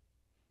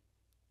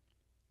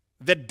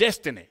the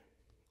destiny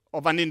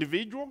of an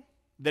individual,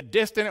 the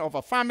destiny of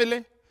a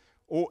family,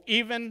 or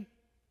even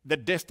the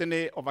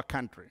destiny of a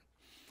country.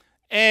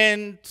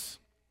 And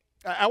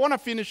I want to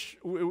finish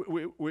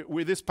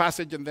with this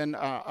passage, and then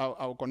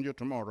I'll continue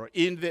tomorrow.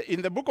 In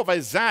the book of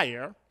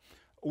Isaiah,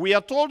 we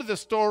are told the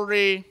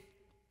story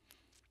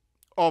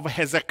of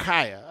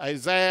Hezekiah.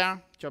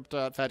 Isaiah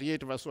chapter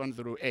 38, verse 1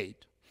 through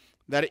 8.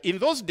 That in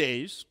those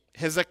days,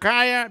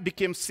 Hezekiah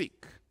became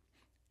sick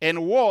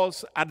and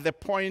was at the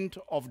point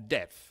of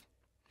death.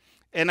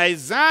 And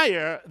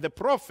Isaiah the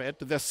prophet,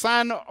 the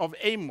son of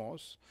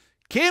Amos,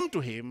 came to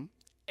him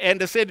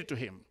and said to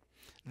him,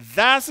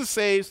 "Thus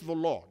says the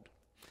Lord,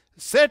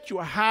 set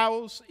your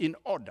house in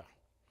order,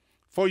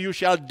 for you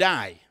shall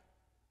die.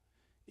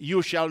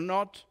 You shall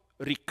not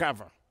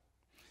recover."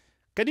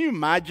 Can you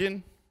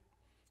imagine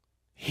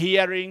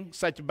hearing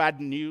such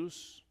bad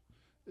news,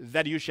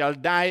 that you shall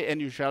die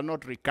and you shall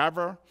not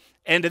recover?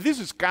 And this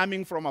is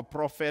coming from a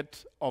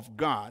prophet of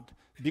God,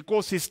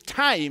 because his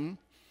time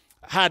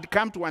had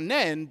come to an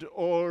end,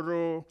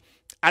 or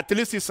at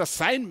least his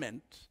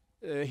assignment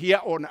here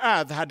on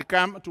earth had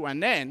come to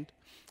an end.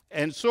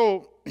 And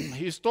so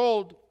he's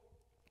told,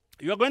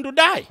 you are going to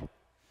die.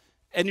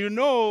 And you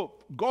know,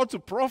 God's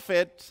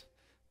prophet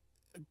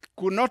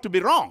could not be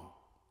wrong.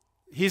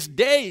 His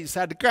days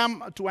had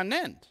come to an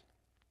end.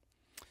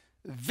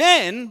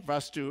 Then,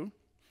 verse 2,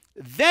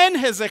 then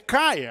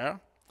Hezekiah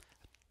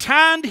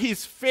turned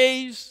his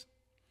face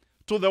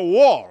to the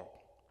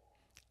wall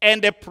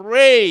and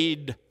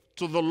prayed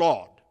to the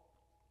Lord.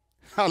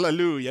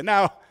 Hallelujah.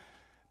 Now,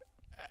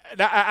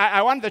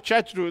 I want the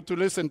church to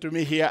listen to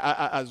me here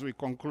as we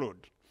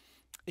conclude.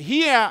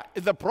 here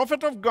the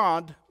prophet of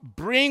God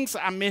brings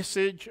a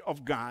message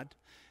of God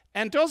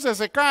and tells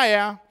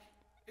Hezekiah,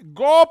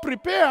 go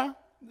prepare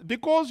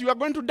because you are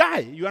going to die.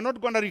 You are not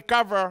going to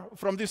recover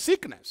from this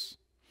sickness.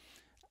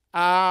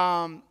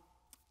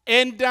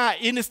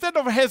 Instead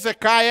of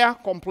Hezekiah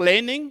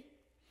complaining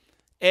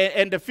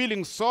and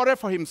feeling sorry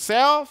for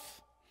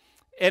himself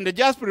and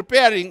just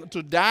preparing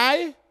to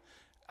die,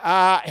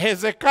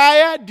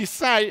 Hezekiah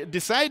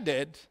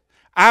decided,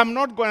 I'm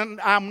not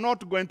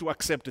going to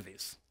accept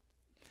this.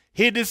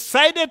 He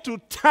decided to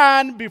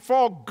turn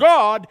before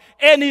God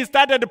and he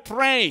started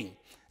praying.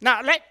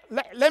 Now,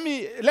 let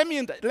me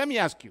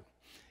ask you,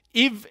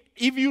 if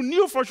you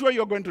knew for sure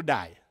you're going to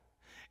die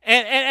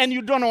and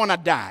you don't want to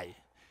die,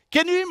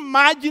 can you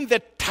imagine the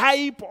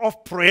type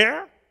of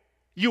prayer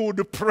you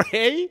would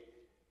pray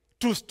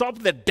to stop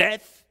the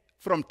death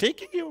from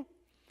taking you?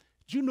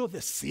 Do you know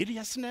the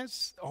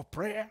seriousness of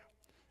prayer?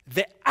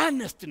 The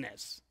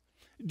earnestness.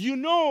 Do you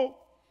know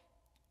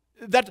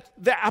that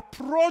the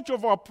approach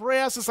of our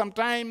prayers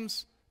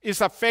sometimes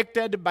is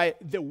affected by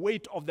the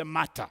weight of the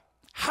matter?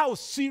 How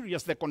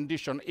serious the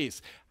condition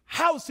is.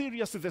 How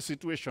serious the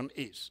situation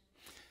is.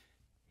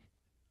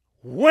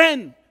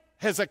 When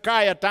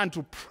Hezekiah turned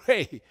to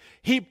pray,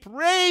 he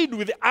prayed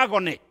with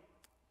agony,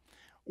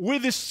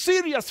 with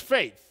serious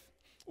faith,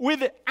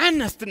 with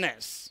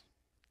earnestness,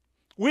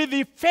 with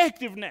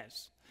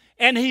effectiveness.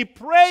 And he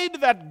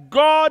prayed that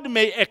God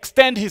may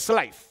extend his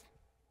life.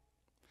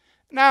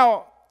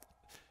 Now,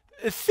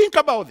 think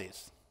about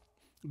this.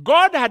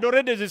 God had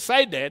already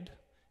decided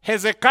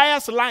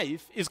Hezekiah's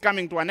life is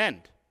coming to an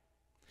end.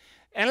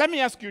 And let me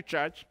ask you,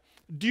 church,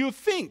 do you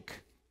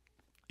think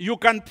you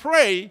can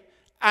pray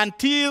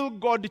until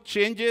God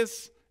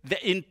changes the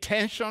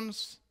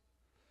intentions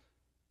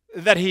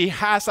that he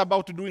has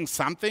about doing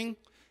something?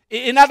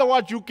 In other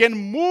words, you can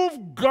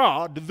move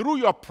God through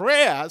your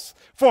prayers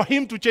for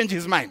him to change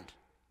his mind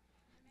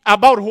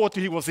about what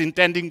he was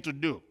intending to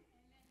do.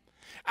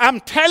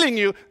 I'm telling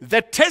you,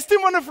 the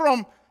testimony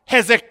from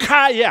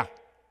Hezekiah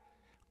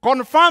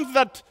confirms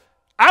that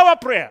our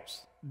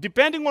prayers,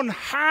 depending on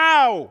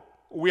how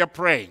we are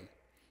praying,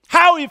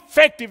 how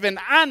effective and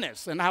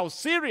honest and how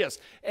serious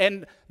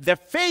and the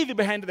faith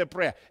behind the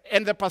prayer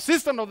and the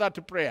persistence of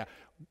that prayer,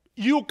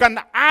 you can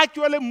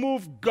actually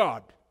move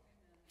God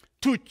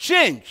to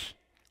change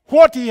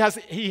what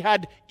he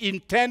had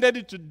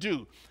intended to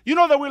do. You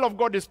know, the will of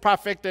God is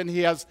perfect and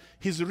he has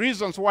his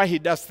reasons why he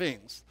does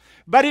things.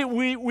 But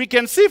we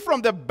can see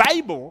from the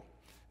Bible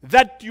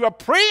that your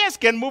prayers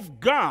can move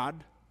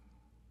God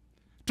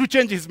to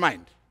change his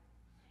mind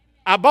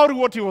about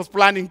what he was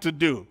planning to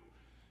do.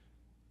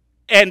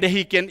 And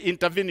he can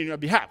intervene in your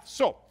behalf.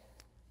 So,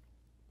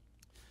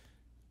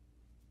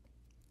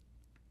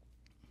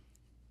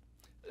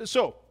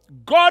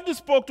 God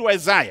spoke to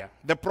Isaiah,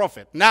 the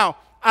prophet. Now,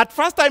 at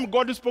first time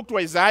God spoke to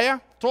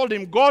Isaiah, told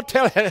him, go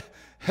tell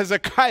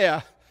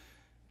Hezekiah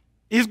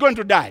he's going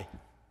to die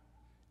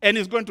and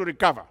he's going to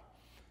recover.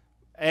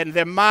 And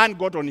the man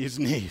got on his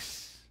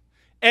knees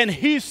and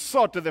he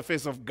sought the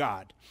face of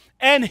God.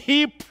 And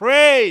he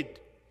prayed,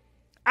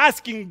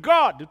 asking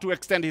God to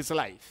extend his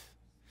life.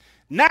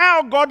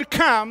 Now God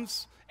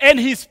comes and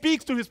he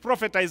speaks to his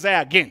prophet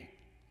Isaiah again.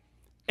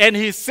 And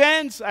he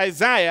sends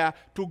Isaiah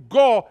to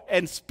go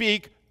and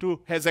speak to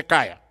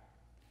Hezekiah.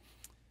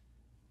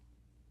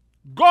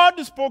 God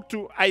spoke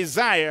to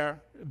Isaiah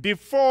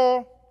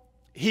before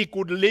he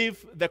could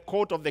leave the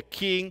court of the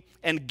king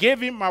and gave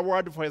him a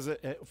word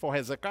for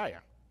Hezekiah.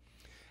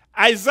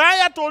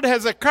 Isaiah told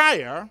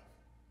Hezekiah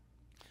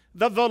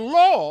that the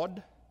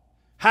Lord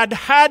had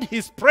heard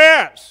his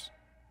prayers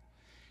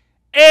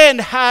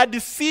and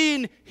had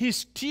seen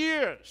his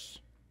tears.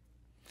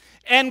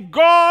 And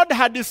God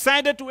had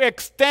decided to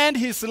extend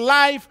his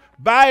life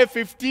by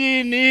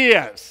 15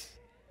 years.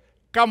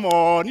 Come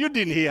on, you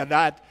didn't hear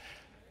that.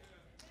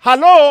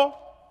 Hello?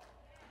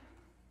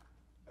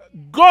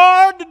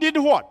 God did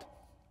what?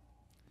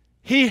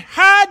 He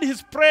heard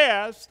his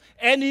prayers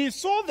and he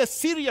saw the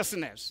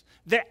seriousness,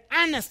 the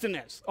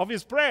earnestness of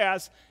his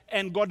prayers,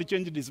 and God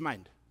changed his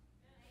mind.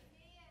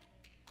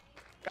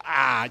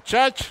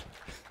 Church.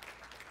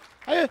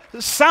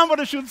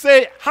 Somebody should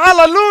say,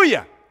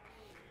 hallelujah.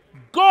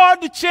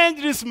 God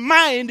changed his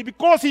mind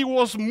because he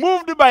was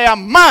moved by a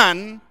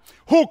man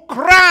who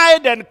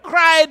cried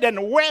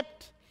and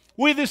wept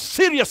with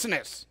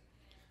seriousness.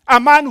 A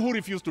man who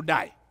refused to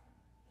die.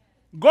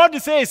 God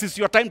says, it's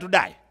your time to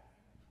die.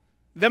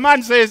 The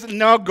man says,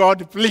 no,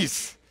 God,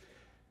 please.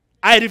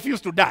 I refuse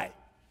to die.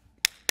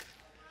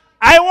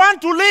 I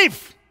want to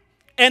live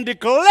and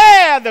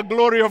declare the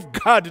glory of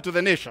God to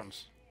the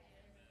nations.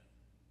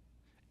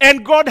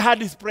 And God heard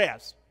his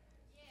prayers.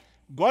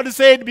 God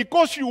said,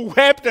 because you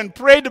wept and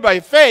prayed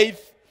by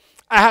faith,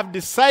 I have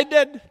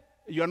decided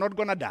you're not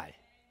going to die.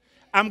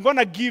 I'm going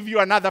to give you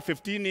another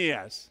 15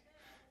 years.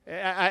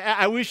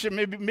 I wish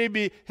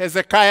maybe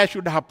Hezekiah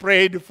should have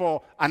prayed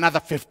for another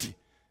 50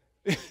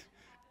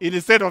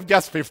 instead of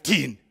just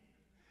 15.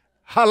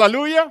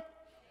 Hallelujah.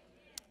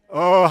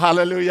 Oh,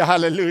 hallelujah,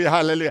 hallelujah,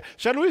 hallelujah.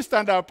 Shall we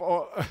stand up,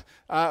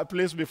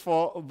 please,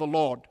 before the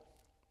Lord?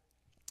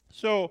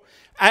 So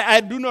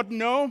I do not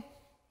know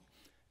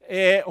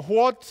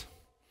what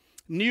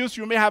news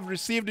you may have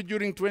received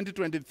during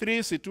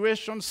 2023,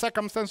 situations,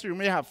 circumstances you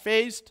may have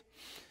faced.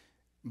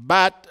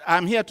 But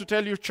I'm here to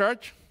tell you,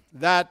 church,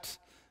 that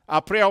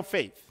a prayer of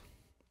faith,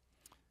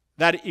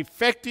 that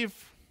effective,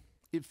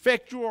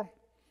 effectual,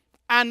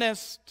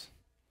 honest,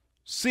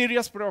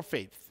 serious prayer of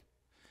faith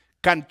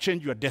can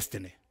change your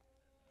destiny.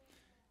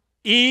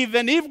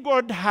 Even if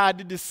God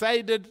had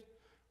decided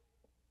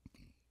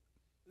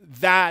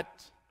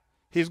that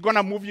he's going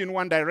to move you in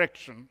one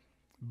direction,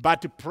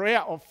 but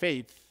prayer of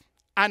faith,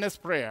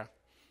 honest prayer,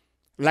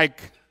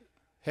 like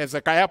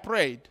Hezekiah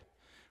prayed,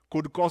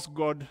 could cause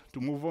God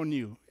to move on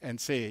you and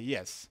say,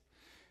 yes,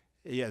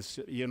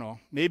 you know,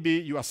 maybe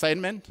your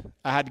assignment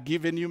I had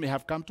given you may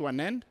have come to an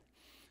end,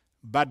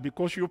 but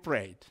because you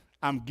prayed,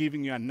 I'm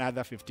giving you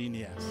another 15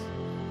 years.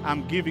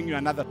 I'm giving you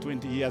another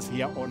 20 years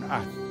here on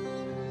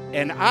earth.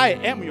 And I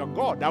am your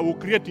God. I will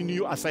create a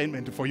new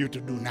assignment for you to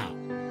do now.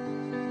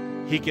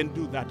 He can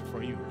do that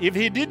for you. If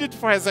he did it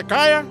for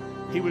Hezekiah,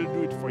 he will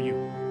do it for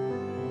you.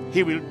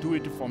 He will do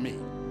it for me.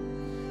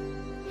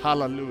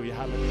 Hallelujah,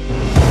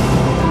 hallelujah.